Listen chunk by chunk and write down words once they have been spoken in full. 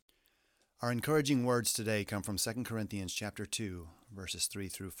Our encouraging words today come from 2 Corinthians chapter 2, verses 3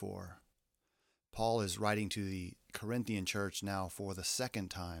 through 4. Paul is writing to the Corinthian church now for the second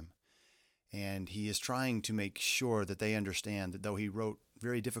time, and he is trying to make sure that they understand that though he wrote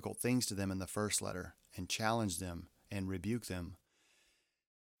very difficult things to them in the first letter and challenged them and rebuked them,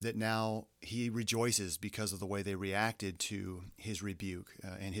 that now he rejoices because of the way they reacted to his rebuke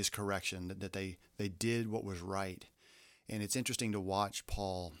and his correction, that they did what was right. And it's interesting to watch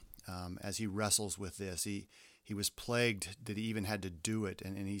Paul as he wrestles with this. He was plagued that he even had to do it,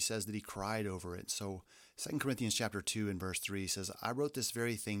 and he says that he cried over it. So 2 Corinthians chapter 2 and verse 3 says, "I wrote this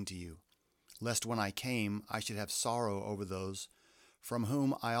very thing to you, lest when I came I should have sorrow over those from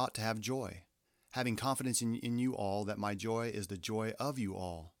whom I ought to have joy, having confidence in you all that my joy is the joy of you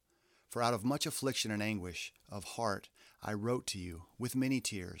all. For out of much affliction and anguish of heart I wrote to you with many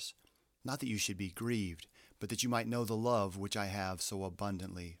tears, not that you should be grieved, but that you might know the love which I have so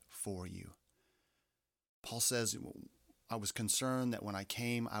abundantly for you." Paul says, I was concerned that when I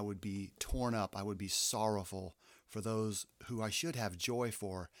came, I would be torn up, I would be sorrowful for those who I should have joy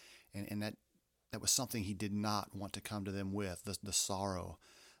for, and that was something he did not want to come to them with, the sorrow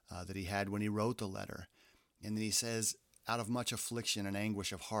that he had when he wrote the letter. And then he says, out of much affliction and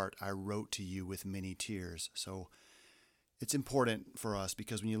anguish of heart, I wrote to you with many tears. So it's important for us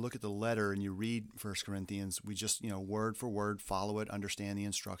because when you look at the letter and you read 1 Corinthians, we just, word for word, follow it, understand the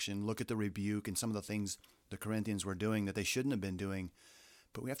instruction, look at the rebuke and some of the things the Corinthians were doing that they shouldn't have been doing.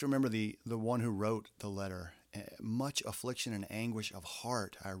 But we have to remember the one who wrote the letter. Much affliction and anguish of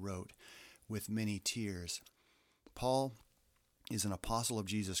heart I wrote with many tears. Paul is an apostle of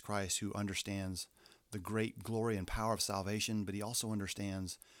Jesus Christ who understands the great glory and power of salvation, but he also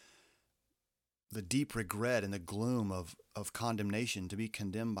understands the deep regret and the gloom of condemnation, to be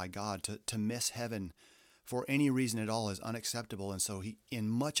condemned by God, to miss heaven for any reason at all is unacceptable. And so he, in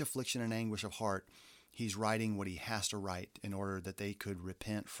much affliction and anguish of heart, he's writing what he has to write in order that they could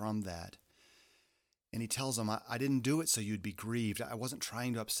repent from that. And he tells them, I didn't do it so you'd be grieved. I wasn't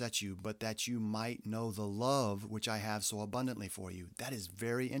trying to upset you, but that you might know the love which I have so abundantly for you. That is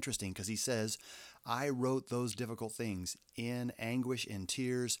very interesting because he says, I wrote those difficult things in anguish and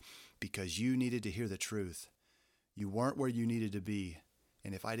tears because you needed to hear the truth. You weren't where you needed to be.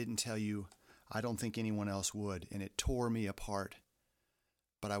 And if I didn't tell you, I don't think anyone else would. And it tore me apart.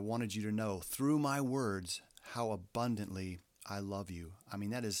 But I wanted you to know through my words how abundantly I love you. I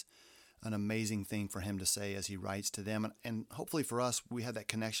mean, that is an amazing thing for him to say as he writes to them. And hopefully for us, we have that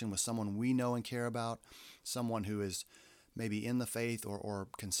connection with someone we know and care about, someone who is maybe in the faith or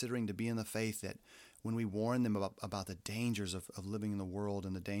considering to be in the faith, that when we warn them about the dangers of living in the world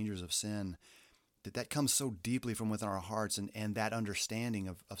and the dangers of sin, that comes so deeply from within our hearts and that understanding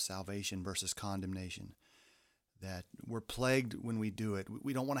of salvation versus condemnation, that we're plagued when we do it.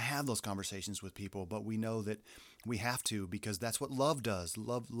 We don't want to have those conversations with people, but we know that we have to because that's what love does.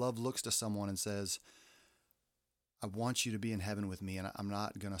 Love looks to someone and says, I want you to be in heaven with me, and I'm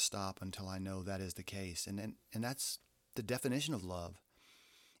not going to stop until I know that is the case. And that's the definition of love.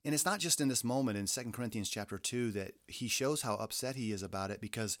 And it's not just in this moment in 2 Corinthians chapter 2 that he shows how upset he is about it,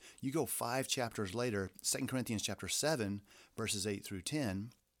 because you go 5 chapters later, 2 Corinthians chapter 7, verses 8 through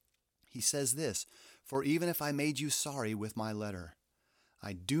 10, he says this, "For even if I made you sorry with my letter,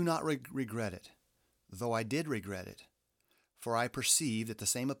 I do not regret it, though I did regret it. For I perceive that the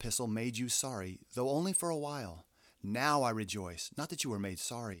same epistle made you sorry, though only for a while. Now I rejoice, not that you were made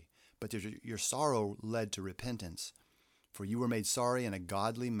sorry, but that your sorrow led to repentance. For you were made sorry in a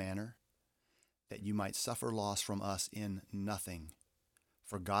godly manner, that you might suffer loss from us in nothing.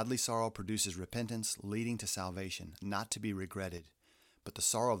 For godly sorrow produces repentance, leading to salvation, not to be regretted. But the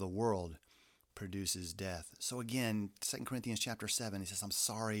sorrow of the world produces death." So again, 2 Corinthians chapter 7, he says, I'm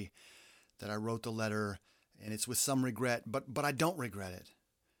sorry that I wrote the letter, and it's with some regret, but I don't regret it.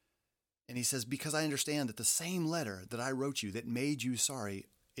 And he says, because I understand that the same letter that I wrote you that made you sorry,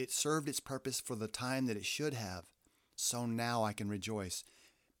 it served its purpose for the time that it should have. So now I can rejoice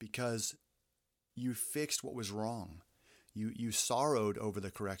because you fixed what was wrong. You sorrowed over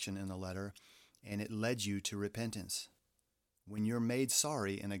the correction in the letter, and it led you to repentance. When you're made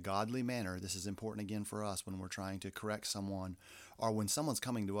sorry in a godly manner, this is important again for us when we're trying to correct someone or when someone's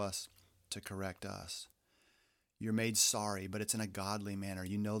coming to us to correct us. You're made sorry, but it's in a godly manner.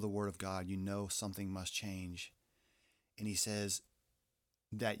 You know the Word of God. You know something must change. And he says,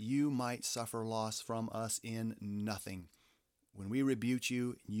 that you might suffer loss from us in nothing. When we rebuked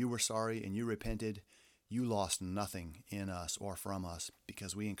you, you were sorry and you repented, you lost nothing in us or from us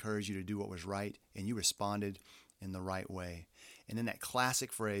because we encouraged you to do what was right and you responded in the right way. And then that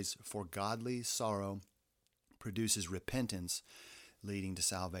classic phrase, for godly sorrow produces repentance leading to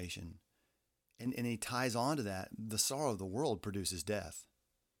salvation. And he ties on to that. The sorrow of the world produces death.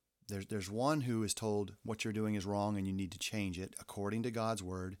 There's one who is told what you're doing is wrong and you need to change it according to God's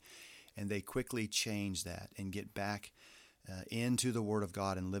word, and they quickly change that and get back into the word of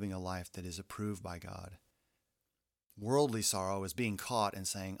God and living a life that is approved by God. Worldly sorrow is being caught and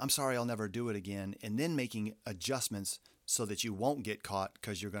saying, I'm sorry, I'll never do it again, and then making adjustments so that you won't get caught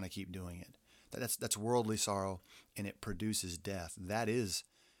because you're going to keep doing it. That's worldly sorrow, and it produces death. That is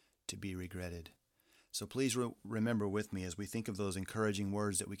to be regretted. So please remember with me as we think of those encouraging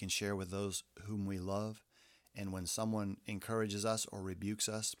words that we can share with those whom we love. And when someone encourages us or rebukes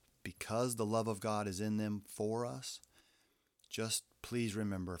us because the love of God is in them for us, just please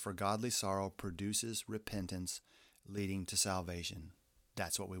remember, for godly sorrow produces repentance leading to salvation.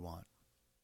 That's what we want.